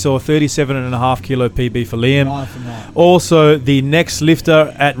 770. So a 37.5 kilo PB for Liam. 9 from 9. Also, the next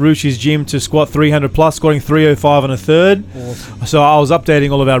lifter at Ruchi's Gym to squat 300 plus, squatting 305 and a third. Awesome. So I was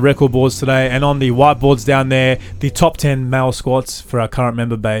updating all of our record boards today, and on the whiteboards down there, the top 10 male squats for our current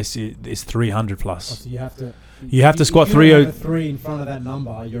member base is 300 plus. So you have to. You have to squat if you don't 3. have a 3 in front of that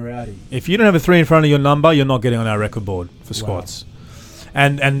number, you're outie. If you don't have a 3 in front of your number, you're not getting on our record board for squats.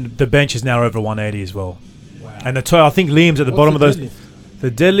 And the bench is now over 180 as well. Wow. And I think Liam's at the bottom of those. Deadlift?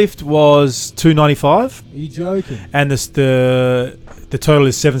 The deadlift was 295, Are you joking? and the total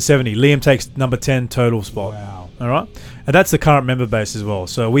is 770. Liam takes number 10 total spot. Wow. All right, and that's the current member base as well.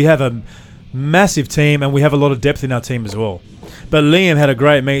 So we have a massive team, and we have a lot of depth in our team as well. But Liam had a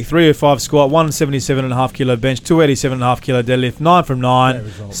great meet: 305 squat, 177.5 kilo bench, 287.5 kilo deadlift, 9 from 9, Great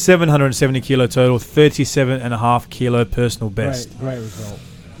result. 770 kilo total, 37.5 kilo personal best. Great result.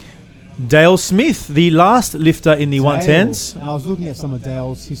 Dale Smith, the last lifter in the 110s. I was looking at some of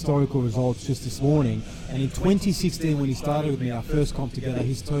Dale's historical results just this morning, and in 2016, when he started with me, our first comp together,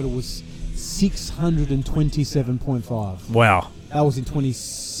 his total was 627.5. Wow. That was in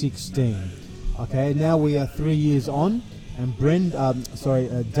 2016. Okay, now we are 3 years on, and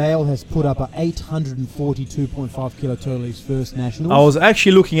Dale has put up a 842.5 kilo total his first nationals. I was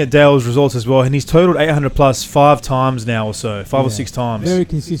actually looking at Dale's results as well, and he's totaled 800 plus 5 times now or so, 5 or 6 times. Very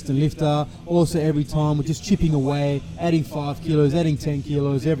consistent lifter. Also, every time we're just chipping away, adding 5 kilos, adding 10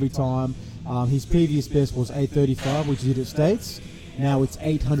 kilos every time. His previous best was 835, which is at States. Now it's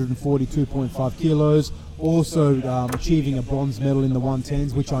 842.5 kilos. Also achieving a bronze medal in the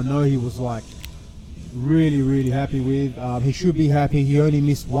 110s, which I know he was like really happy with. He should be happy. He only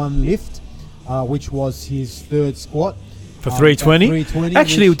missed one lift, which was his third squat. For 320? 320.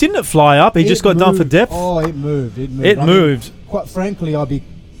 Actually, didn't it fly up? He just got done for depth. Oh, it moved. It moved. Quite frankly, I'd be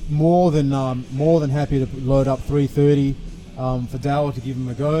more than happy to load up 330 for Dale to give him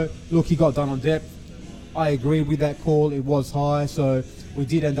a go. Look, he got done on depth. I agree with that call. It was high, so we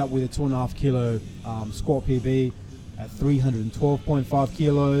did end up with a 2.5 kilo squat PB at 312.5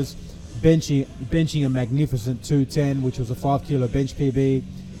 kilos. Benching a magnificent 210, which was a 5 kilo bench PB,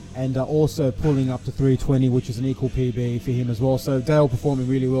 and also pulling up to 320, which is an equal PB for him as well. So Dale performing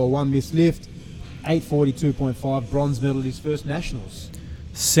really well. One missed lift, 842.5, bronze medal at his first nationals.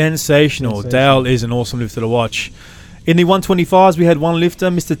 Sensational. Dale is an awesome lifter to watch. In the 125s, we had one lifter,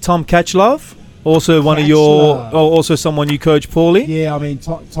 Mr. Tom Catchlove. Also also someone you coach, Paulie. Yeah, I mean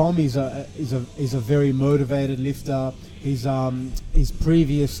Tom is a very motivated lifter. His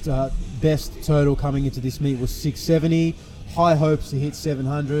previous best total coming into this meet was 670. High hopes to hit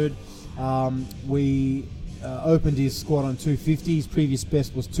 700. We opened his squat on 250. His previous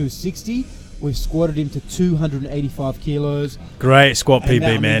best was 260. We've squatted him to 285 kilos. Great squat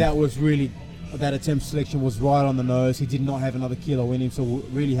PB, man. That was really, that attempt selection was right on the nose. He did not have another kilo in him, so we're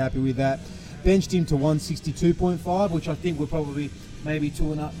really happy with that. Benched him to 162.5, which I think we're probably maybe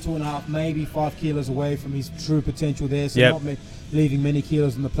two and a half, maybe 5 kilos away from his true potential there. So not leaving many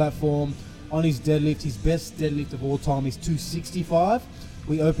kilos on the platform. On his deadlift, his best deadlift of all time is 265.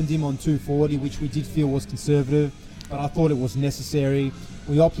 We opened him on 240, which we did feel was conservative, but I thought it was necessary.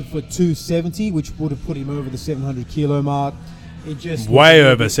 We opted for 270, which would have put him over the 700 kilo mark. It just way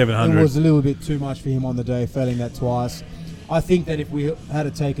over 700. It was a little bit too much for him on the day, failing that twice. I think that if we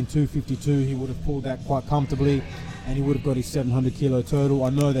had taken 252, he would have pulled that quite comfortably, and he would have got his 700 kilo total.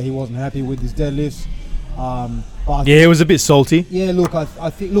 I know that he wasn't happy with his deadlifts. But it was a bit salty. Yeah, look, I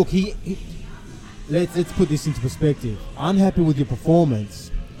think, look, let's put this into perspective. Unhappy with your performance,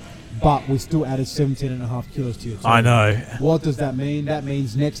 but we still added 17.5 kilos to your total. I know. What does that mean? That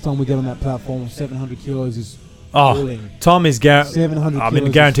means next time we get on that platform, 700 kilos is Tom is guaranteed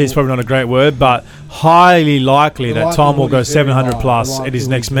is probably not a great word, but highly likely that Tom will go 700 plus at his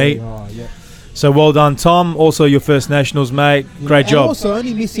next meet. So well done, Tom. Also your first nationals, mate. Great job. Also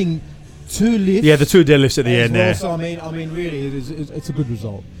only missing 2 lifts. Yeah, the 2 deadlifts at the end there. So I mean, really, it's a good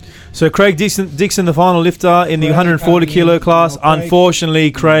result. So Craig Dixon, the final lifter in the 140 kilo class.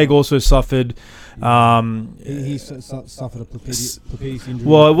 Unfortunately, Craig also suffered. He suffered a Popliteus injury.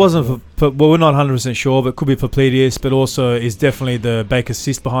 Well, it wasn't we're not 100% sure, but it could be Popliteus, but also is definitely the Baker's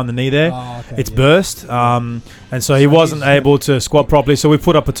cyst behind the knee there. It's burst, and so he wasn't able to squat properly. So we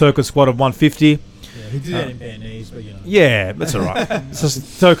put up a Turkish squat of 150. he did that in bare knees, but Yeah, that's all right. It's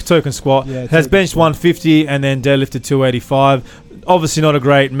just token squat. Yeah, Has token benched squat. 150 and then deadlifted 285. Obviously not a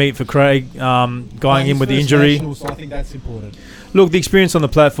great meet for Craig going in with the injury. So I think that's important. Look, the experience on the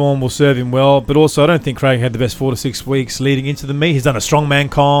platform will serve him well, but also I don't think Craig had the best 4 to 6 weeks leading into the meet. He's done a strongman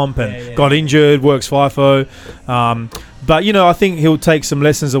comp and got injured, works FIFO. But, I think he'll take some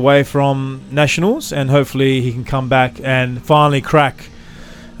lessons away from Nationals and hopefully he can come back and finally crack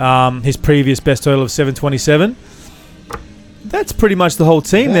his previous best total of 727. That's pretty much the whole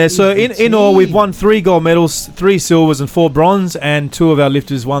team there. So in all, we've won 3 gold medals, 3 silvers and 4 bronze, and 2 of our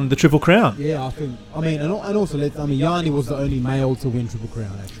lifters won the Triple Crown. Yeah, and also, Yanni was the only male to win Triple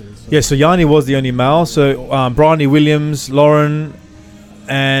Crown, actually. So. Yeah, so Yanni was the only male. So Bryony Williams, Lauren,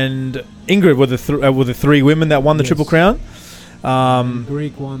 and Ingrid were the 3 women that won the Triple Crown.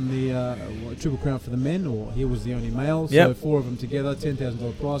 Greek won the Triple Crown for the men, or he was the only male. So 4 of them together,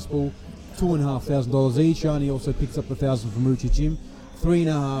 $10,000 prize pool. $2,500 each. Yanni also picks up $1,000 from Ruchi Gym.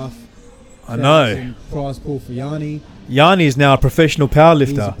 $3,500 prize pool for Yanni. Yanni is now a professional He's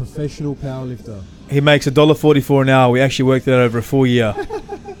powerlifter. a professional powerlifter. He makes $1.44 an hour. We actually worked that over a full year,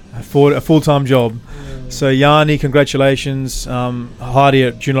 a full-time job. So Yanni, congratulations. Hardy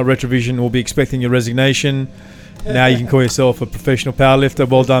at Do Not Retrovision will be expecting your resignation. Now you can call yourself a professional powerlifter.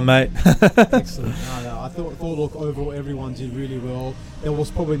 Well done, mate. Excellent. I thought look, overall everyone did really well. There was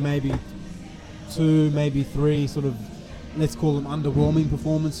probably maybe 2, maybe 3 sort of, let's call them underwhelming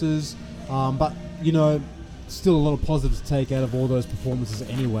performances. But, still a lot of positives to take out of all those performances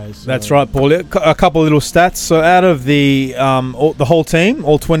anyway. So. That's right, Paul. A couple of little stats. So out of the whole team,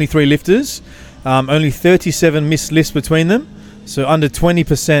 all 23 lifters, only 37 missed lifts between them. So under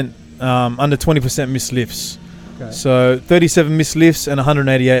 20% missed lifts. Okay. So 37 missed lifts and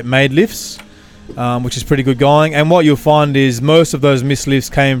 188 made lifts, which is pretty good going. And what you'll find is most of those missed lifts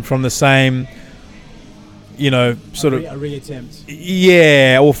came from the same, sort of a reattempt.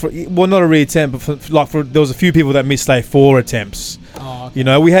 Yeah, or not a reattempt, but there was a few people that missed 4 attempts. Oh,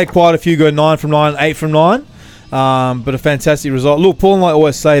 okay. We had quite a few go 9 from 9, 8 from 9, but a fantastic result. Look, Paul and I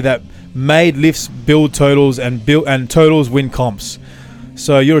always say that made lifts build totals and totals win comps.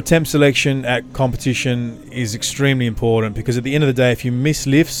 So your attempt selection at competition is extremely important because at the end of the day, if you miss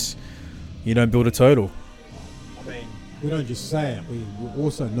lifts, you don't build a total. We don't just say it, we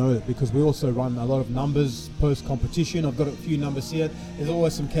also know it because we also run a lot of numbers post-competition. I've got a few numbers here. There's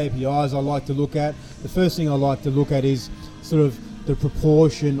always some KPIs I like to look at. The first thing I like to look at is sort of the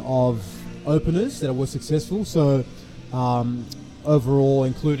proportion of openers that were successful. So overall,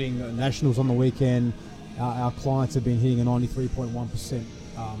 including nationals on the weekend, our clients have been hitting a 93.1%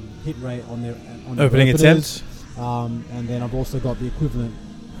 hit rate on their opening attempts. And then I've also got the equivalent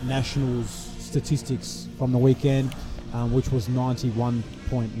nationals statistics from the weekend, which was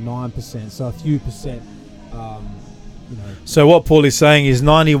 91.9%. So a few percent, So what Paul is saying is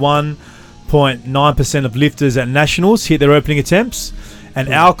 91.9% of lifters at nationals hit their opening attempts, and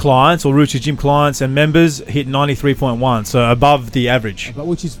our clients, or Ruchi Gym clients and members, hit 93.1, so above the average. But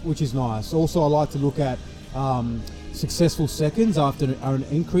which is nice. Also, I like to look at successful seconds after an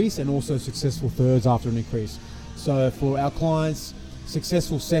increase, and also successful thirds after an increase. So for our clients,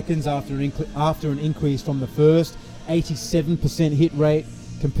 successful seconds after an increase from the first, 87% hit rate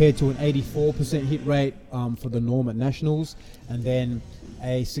compared to an 84% hit rate for the norm at nationals, and then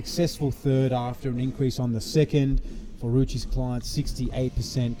a successful third after an increase on the second for Ruchi's clients,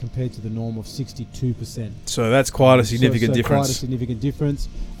 68% compared to the norm of 62%. So that's quite a significant difference. Quite a significant difference.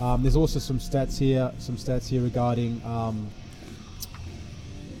 There's also some stats here regarding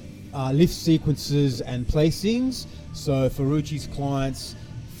lift sequences and placings. So for Ruchi's clients,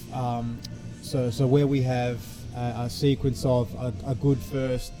 so where we have a sequence of a good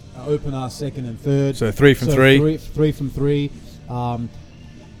first, opener, second and third. So 3 from 3. 3 from 3.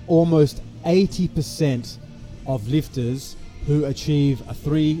 Almost 80% of lifters who achieve a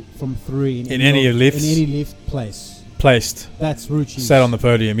 3 from 3 in any lift placed. That's Ruchi. Sat on the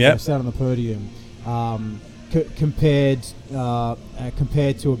podium, yeah. Sat on the podium. Compared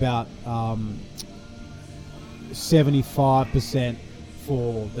to about 75%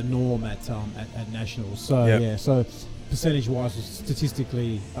 for the norm at nationals. So so percentage-wise,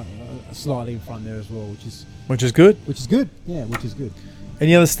 statistically slightly in front there as well, which is good. Which is good. Yeah, which is good.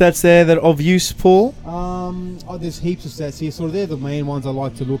 Any other stats there that are of use, Paul? There's heaps of stats here. Sort of they're the main ones I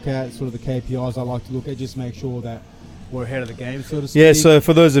like to look at. Sort of the KPIs I like to look at. Just make sure that we're ahead of the game, so to speak. Yeah, so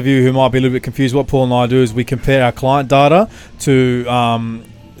for those of you who might be a little bit confused, what Paul and I do is we compare our client data to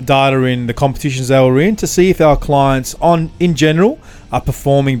data in the competitions they were in to see if our clients, in general, are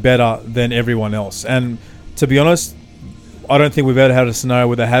performing better than everyone else. And to be honest, I don't think we've ever had a scenario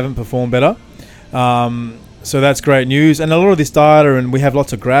where they haven't performed better. So that's great news. And a lot of this data, and we have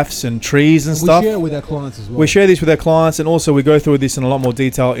lots of graphs and trees and stuff. We share it with our clients as well. We share this with our clients, and also we go through this in a lot more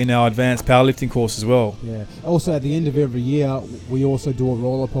detail in our advanced powerlifting course as well. Yeah. Also, at the end of every year, we also do a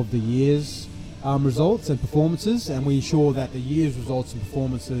roll-up of the year's results and performances, and we ensure that the year's results and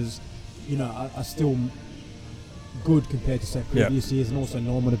performances, are still good compared to say previous years, and also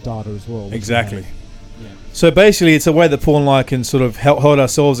normative data as well. Exactly. Yeah. So basically, it's a way that Paul and I can sort of hold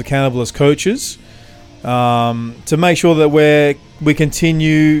ourselves accountable as coaches, to make sure that we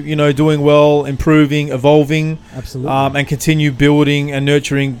continue, doing well, improving, evolving, Absolutely. And continue building and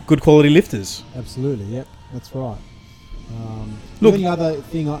nurturing good quality lifters. Absolutely. Yep. That's right. Look, the only other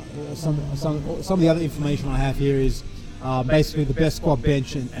thing, some of the other information I have here is basically the best squat,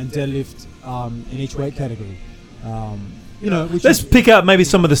 bench, and deadlift in each weight category. Let's pick up maybe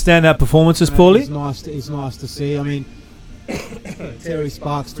some of the standout performances, Paulie. It's nice to see. I mean, Terry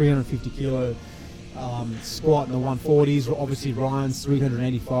Sparks, 350 kilo squat in the 140s. Obviously, Ryan's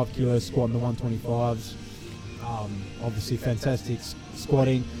 385 kilo squat in the 125s. Obviously, fantastic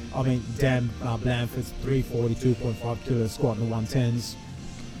squatting. I mean, Dan Blanford's 342.5 kilo squat in the 110s.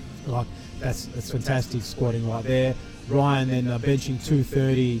 Like that's fantastic squatting right there. Ryan then benching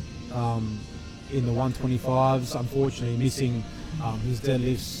 230 in the 125s. Unfortunately, missing his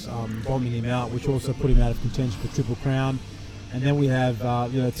deadlifts, bombing him out, which also put him out of contention for Triple Crown. And then we have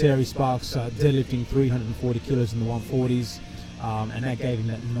Terry Sparks deadlifting 340 kilos in the 140s, and that gave him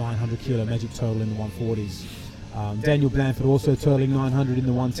that 900 kilo magic total in the 140s. Daniel Blanford also totaling 900 in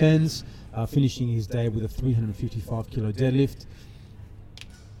the 110s, finishing his day with a 355 kilo deadlift.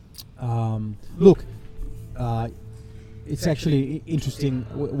 It's actually interesting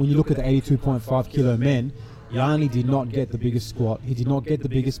when you look at the 82.5 kilo men. Yanni did not get the biggest squat, he did not get the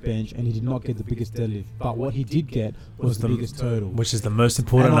biggest bench, and he did not get the biggest deadlift. But what he did get was the biggest total. Which is the most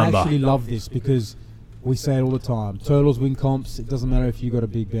important and number. I actually love this because we say it all the time. Totals win comps. It doesn't matter if you've got a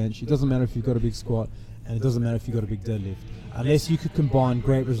big bench. It doesn't matter if you've got a big squat. And it doesn't matter if you've got a big deadlift. Unless you could combine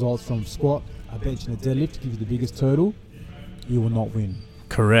great results from squat, a bench, and a deadlift to give you the biggest total, you will not win.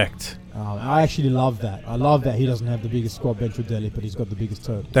 Correct. I actually love that. I love that he doesn't have the biggest squat, bench, or deadlift, but he's got the biggest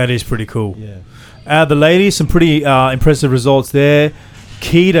total. That is pretty cool. Yeah. The ladies, some pretty impressive results there.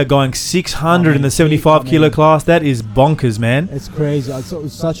 Keita going 600 in the 75 kilo class. That is bonkers, man. It's crazy. It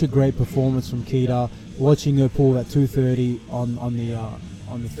was such a great performance from Keita. Watching her pull that 230 on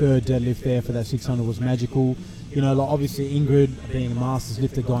the third deadlift there for that 600 was magical. Obviously Ingrid being a masters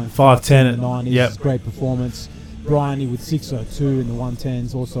lifter going 510 in the 90s is a great performance. Bryony with 602 in the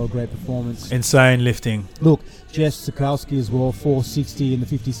 110s, also a great performance. Insane lifting. Look, Jess Sukowski as well, 460 in the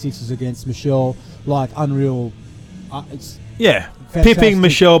 56s against Michelle. Like, unreal. Pipping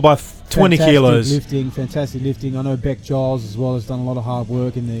Michelle by 20 kilos. Fantastic lifting. I know Beck Giles as well has done a lot of hard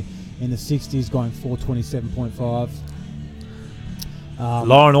work in the 60s, going 427.5.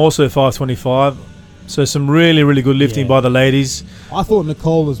 Lauren also 525. So some really, really good lifting by the ladies. I thought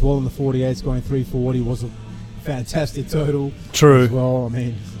Nicole as well in the 48s going 340 was a fantastic total. True. As well, I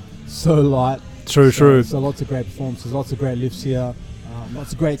mean, so light. True. So lots of great performances, lots of great lifts here.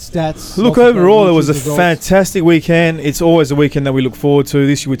 Lots of great stats. Look, overall, it was a fantastic weekend. It's always a weekend that we look forward to.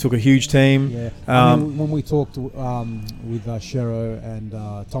 This year we took a huge team. Yeah. When we talked with Shero and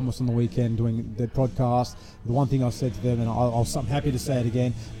Thomas on the weekend doing their podcast, the one thing I said to them, and I'm happy to say it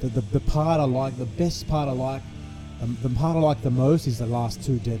again, that the part I like, the best part I like, the part I like the most is the last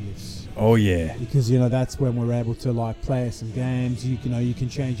two deadlifts. Oh yeah, because that's when we're able to play some games. You can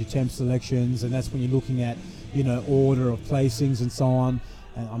change your temp selections, and that's when you're looking at order of placings and so on.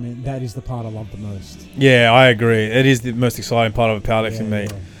 And I mean, that is the part I love the most. Yeah, I agree. It is the most exciting part of powerlifting.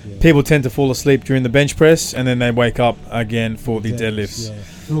 People tend to fall asleep during the bench press, and then they wake up again for the deadlifts.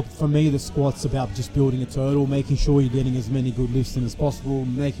 Yeah. Look, for me, the squat's about just building a total, making sure you're getting as many good lifts in as possible,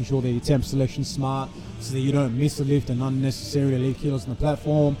 making sure that your temp selection's smart, so that you don't miss a lift and unnecessarily leave kilos on the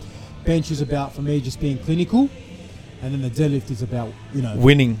platform. Bench is about, for me, just being clinical, and then the deadlift is about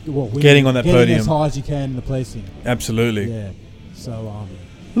winning, getting on that podium as high as you can in the placing. Absolutely. Yeah. So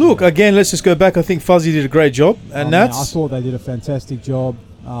look, again, let's just go back. I think Fuzzy did a great job, and I thought they did a fantastic job.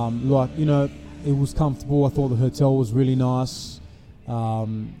 It was comfortable. I thought the hotel was really nice.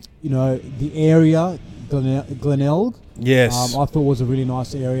 The area, Glenelg. Yes. I thought it was a really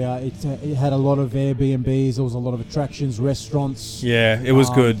nice area. It had a lot of Airbnbs. There was a lot of attractions, restaurants. Yeah, it was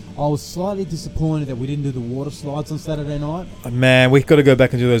good. I was slightly disappointed that we didn't do the water slides on Saturday night. Man, we've got to go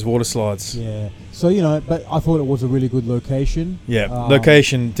back and do those water slides. Yeah. So, but I thought it was a really good location. Yeah,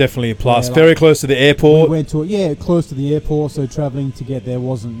 location definitely a plus. Very close to the airport. We went to close to the airport, so travelling to get there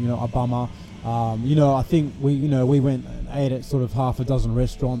wasn't, a bummer. I think we went and ate at sort of half a dozen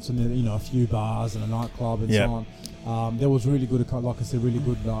restaurants and then, a few bars and a nightclub and so on. There was really good, like I said, really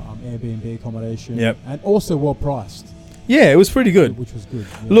good Airbnb accommodation. Yep. And also well priced. Yeah, it was pretty good. Which was good.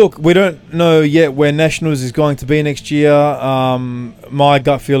 Yeah. Look, we don't know yet where Nationals is going to be next year. My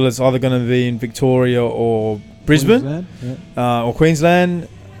gut feel is either going to be in Victoria or Brisbane or Queensland.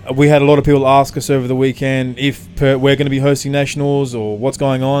 We had a lot of people ask us over the weekend if we're going to be hosting Nationals or what's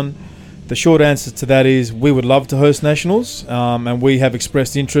going on. The short answer to that is we would love to host Nationals, and we have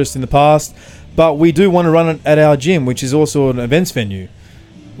expressed interest in the past, but we do want to run it at our gym, which is also an events venue.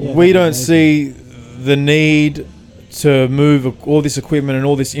 Yeah, we don't see the need to move all this equipment and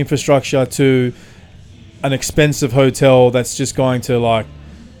all this infrastructure to an expensive hotel that's just going to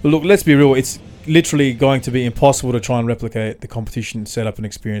look, let's be real, it's literally going to be impossible to try and replicate the competition setup and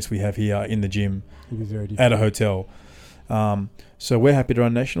experience we have here in the gym at a hotel. So we're happy to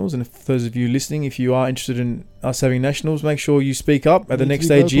run Nationals, and if those of you listening, if you are interested in us having Nationals, make sure you speak up at the next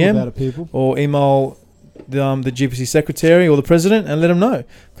AGM or email the GPC secretary or the president and let them know,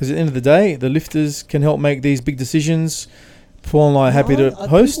 because at the end of the day, the lifters can help make these big decisions. Paul and I are happy to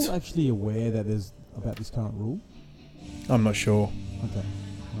host. Are people actually aware that there's about this current rule? I'm not sure. Okay.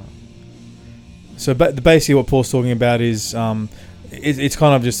 So basically what Paul's talking about is it's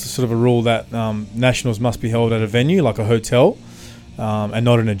kind of just sort of a rule that Nationals must be held at a venue like a hotel and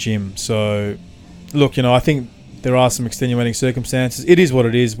not in a gym. So look, I think there are some extenuating circumstances. It is what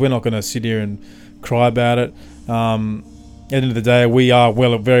it is. We're not going to sit here and cry about it. At the end of the day, we are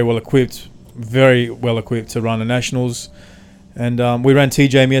very well equipped to run the Nationals. And we ran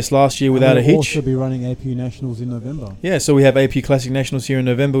TJMS last year without a hitch. We'll also be running APU Nationals in November. Yeah, so we have AP Classic Nationals here in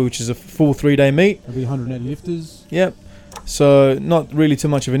November, which is a full 3-day meet. There'll be 180 lifters. Yep. So not really too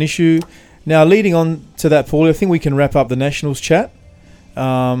much of an issue. Now, leading on to that, Paul, I think we can wrap up the Nationals chat.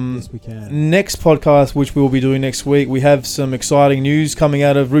 Yes, we can. Next podcast, which we'll be doing next week, we have some exciting news coming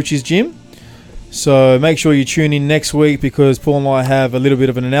out of Ruchi's gym. So make sure you tune in next week, because Paul and I have a little bit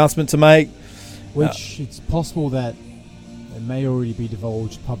of an announcement to make. Which it's possible that it may already be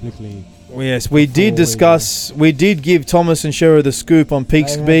divulged publicly. Yes, we did discuss. We did give Thomas and Shera the scoop on Peak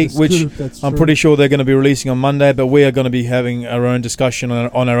Speak, which I'm pretty sure they're going to be releasing on Monday. But we are going to be having our own discussion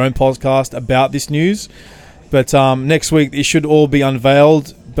on our own podcast about this news. But next week it should all be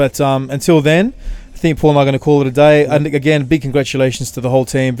unveiled. But until then, I think Paul and I are going to call it a day. And again, big congratulations to the whole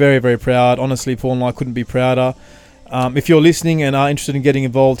team. Very, very proud. Honestly, Paul and I couldn't be prouder. If you're listening and are interested in getting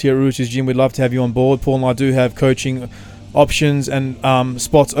involved here at Ruchi's Gym, we'd love to have you on board. Paul and I do have coaching options and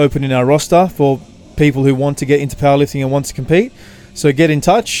spots open in our roster for people who want to get into powerlifting and want to compete. So get in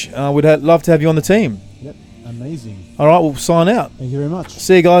touch. We'd love to have you on the team. Yep, amazing. All right, we'll sign out. Thank you very much.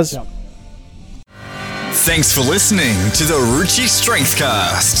 See you guys. Ciao. Thanks for listening to the Ruchi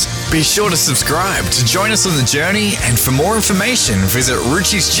Strengthcast. Be sure to subscribe to join us on the journey, and for more information, visit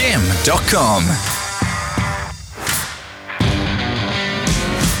ruchisgym.com.